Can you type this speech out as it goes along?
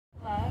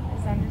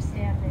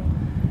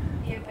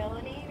understanding, the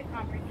ability to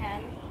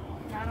comprehend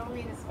not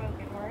only the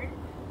spoken word,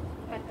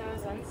 but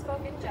those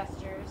unspoken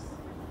gestures,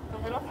 the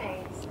little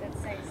things that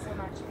say so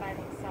much by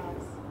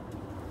themselves.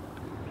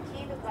 The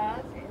key to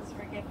love is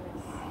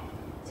forgiveness,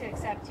 to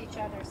accept each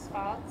other's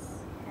faults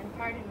and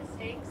pardon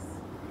mistakes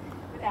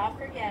without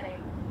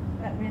forgetting,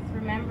 but with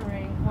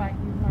remembering what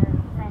you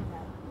learned from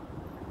them.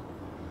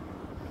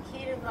 The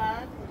key to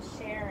love is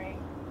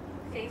sharing,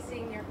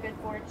 facing your good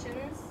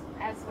fortunes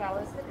as well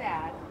as the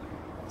bad,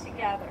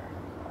 together,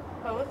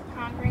 both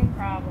conquering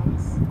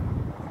problems,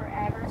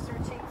 forever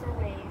searching for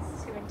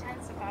ways to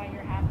intensify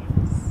your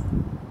happiness.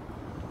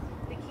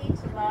 The key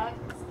to love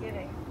is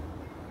giving,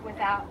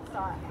 without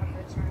thought of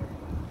return,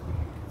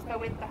 but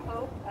with the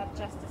hope of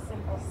just a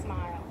simple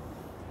smile,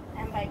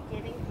 and by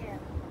giving in,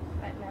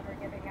 but never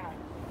giving up.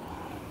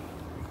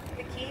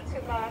 The key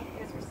to love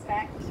is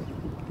respect,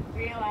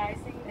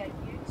 realizing that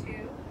you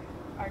two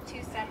are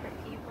two separate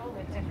people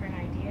with different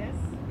ideas,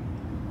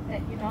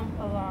 that you don't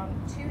belong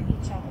to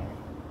each other,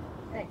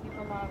 that you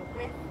belong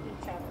with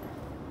each other,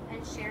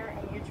 and share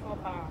a mutual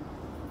bond.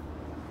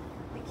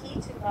 The key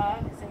to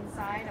love is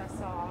inside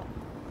us all.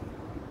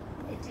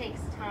 It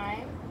takes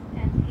time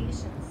and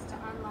patience to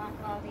unlock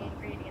all the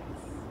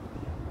ingredients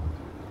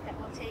that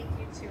will take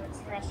you to its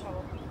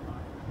threshold.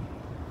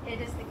 It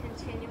is the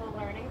continual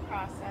learning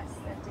process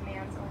that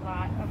demands a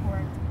lot of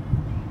work,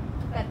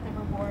 but the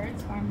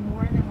rewards are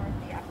more than worth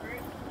the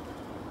effort,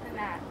 and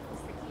that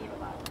is the key to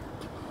love.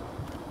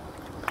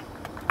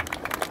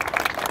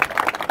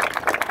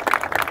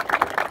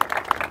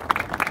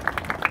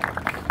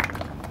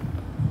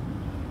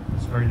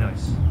 It's very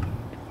nice.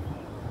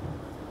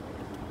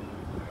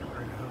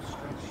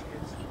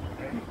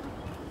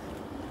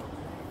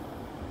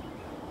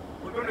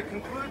 We're going to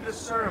conclude the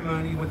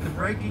ceremony with the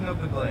breaking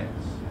of the glass.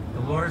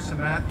 Delores and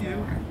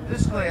Matthew,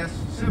 this glass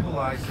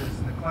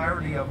symbolizes the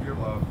clarity of your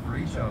love for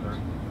each other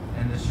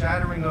and the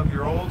shattering of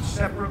your old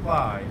separate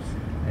lives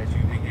as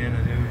you begin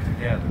anew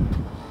together.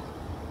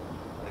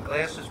 The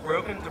glass is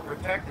broken to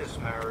protect this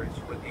marriage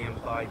with the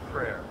implied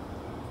prayer.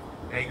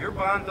 May your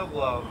bond of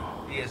love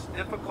be as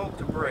difficult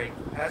to break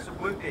as it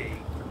would be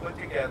to put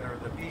together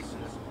the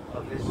pieces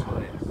of this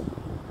glass.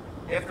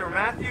 After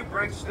Matthew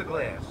breaks the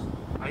glass,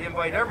 I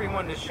invite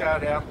everyone to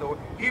shout out the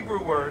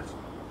Hebrew words,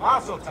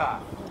 Mazel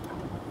Tov,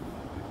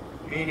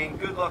 meaning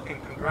good luck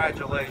and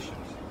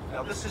congratulations.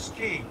 Now this is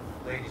key,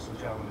 ladies and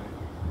gentlemen.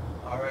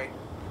 All right,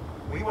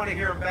 we want to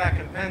hear them back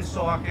in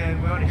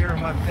Pennsauken. We want to hear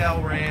them up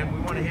Delran. We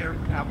want to hear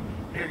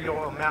you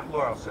on Mount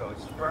Laurel. So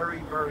it's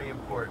very, very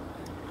important.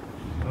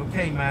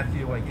 Okay,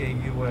 Matthew, I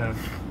gave you a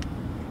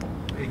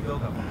big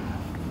build-up.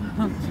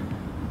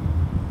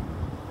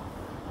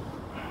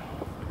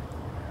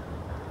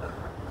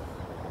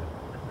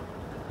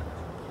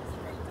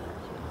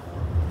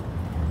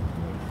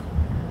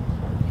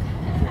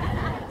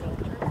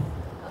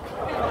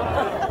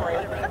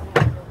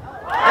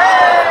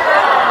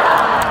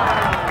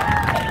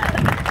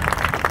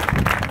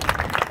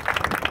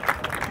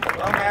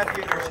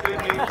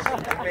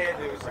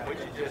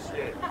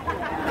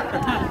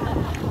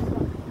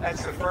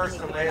 That's the first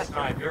and last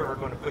time you're ever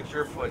going to put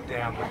your foot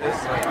down with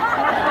this lady.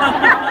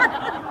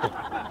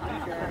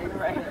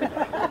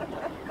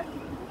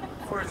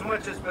 For as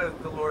much as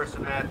both Delores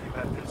and Matthew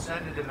have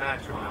consented to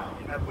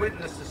matrimony, have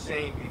witnessed the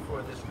same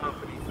before this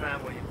company,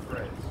 family, and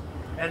friends,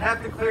 and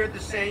have declared the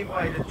same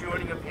by the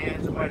joining of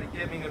hands and by the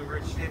giving and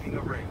receiving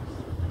of rings,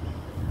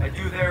 I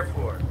do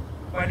therefore,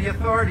 by the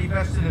authority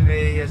vested in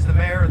me as the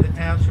mayor of the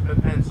township of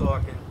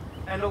Pennsauken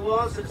and the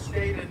laws of the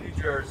state of New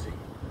Jersey,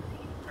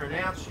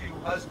 pronounce you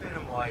husband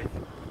and wife.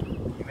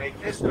 You may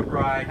kiss the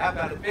bride. How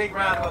about a big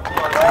round of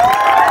applause?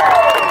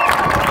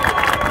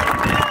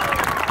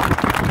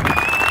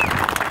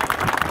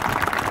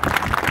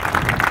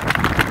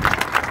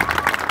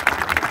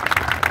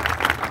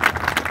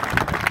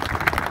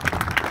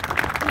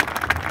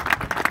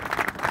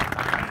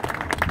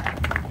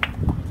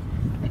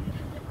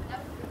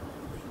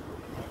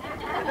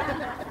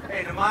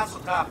 Hey, the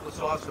Mazel Tov was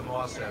awesome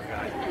also,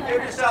 guys.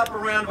 Give yourself a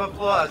round of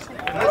applause.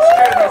 And let's